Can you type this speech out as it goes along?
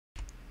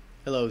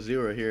Hello,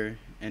 Zero here,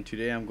 and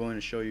today I'm going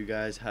to show you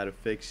guys how to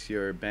fix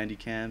your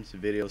Bandicam's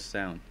video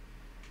sound.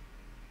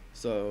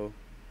 So,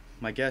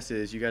 my guess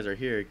is you guys are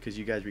here because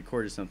you guys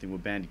recorded something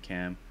with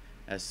Bandicam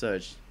as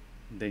such,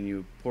 then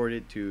you port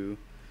it to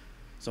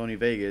Sony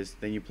Vegas,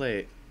 then you play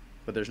it,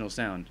 but there's no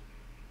sound.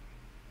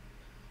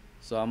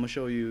 So I'm going to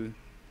show you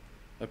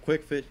a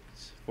quick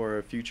fix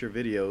for future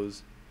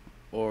videos,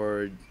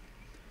 or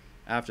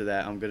after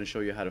that I'm going to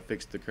show you how to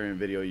fix the current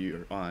video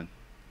you're on.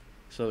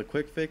 So the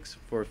quick fix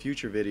for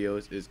future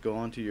videos is go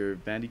onto your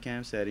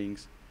Bandicam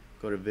settings,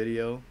 go to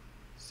video,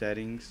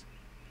 settings,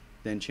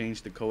 then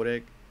change the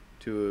codec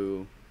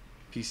to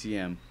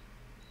PCM.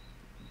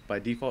 By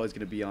default it's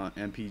going to be on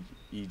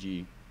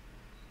MPEG.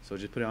 So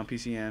just put it on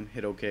PCM,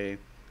 hit OK.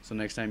 So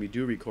next time you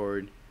do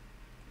record,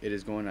 it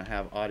is going to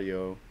have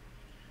audio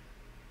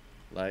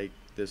like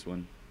this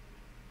one.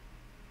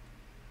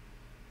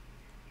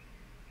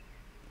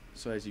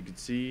 So as you can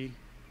see,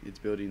 it's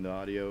building the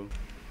audio.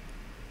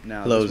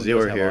 Now, hello,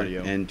 Zero here,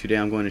 audio. And today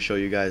I'm going to show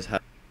you guys how.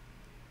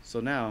 So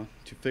now,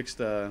 to fix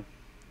the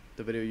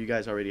video you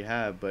guys already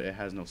have, but it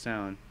has no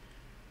sound,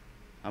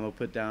 I'm going to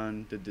put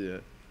down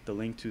the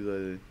link to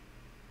the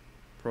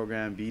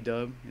program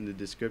VDub in the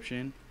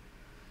description.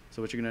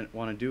 So what you're going to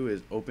want to do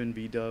is open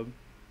VDub.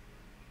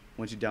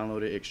 Once you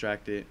download it,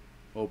 extract it,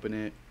 open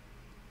it,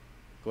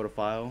 go to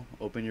File,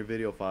 open your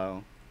video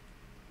file,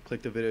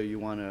 click the video you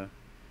want to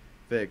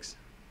fix,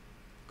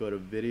 go to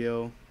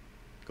Video,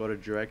 go to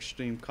direct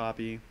stream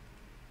copy,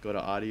 go to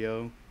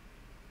audio,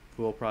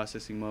 full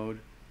processing mode.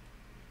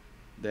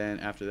 Then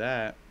after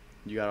that,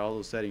 you got all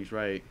those settings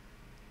right.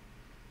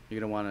 You're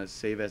going to want to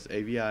save as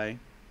AVI,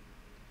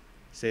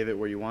 save it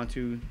where you want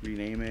to,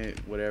 rename it,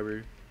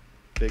 whatever,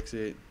 fix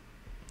it,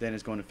 then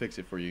it's going to fix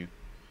it for you.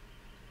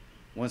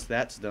 Once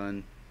that's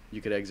done,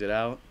 you could exit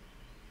out,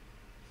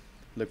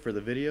 look for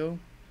the video,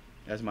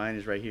 as mine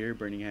is right here,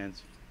 Burning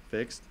Hands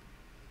fixed.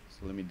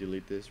 So let me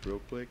delete this real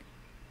quick.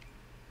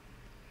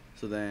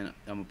 So then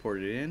I'm going to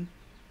port it in.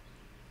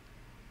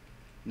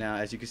 Now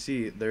as you can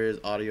see, there is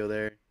audio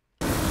there.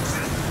 There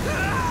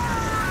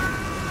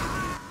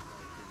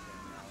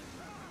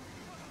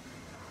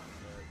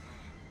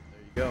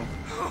you go.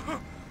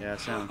 Yeah,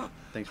 sound.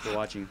 Thanks for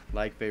watching.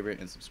 Like, favorite,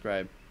 and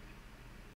subscribe.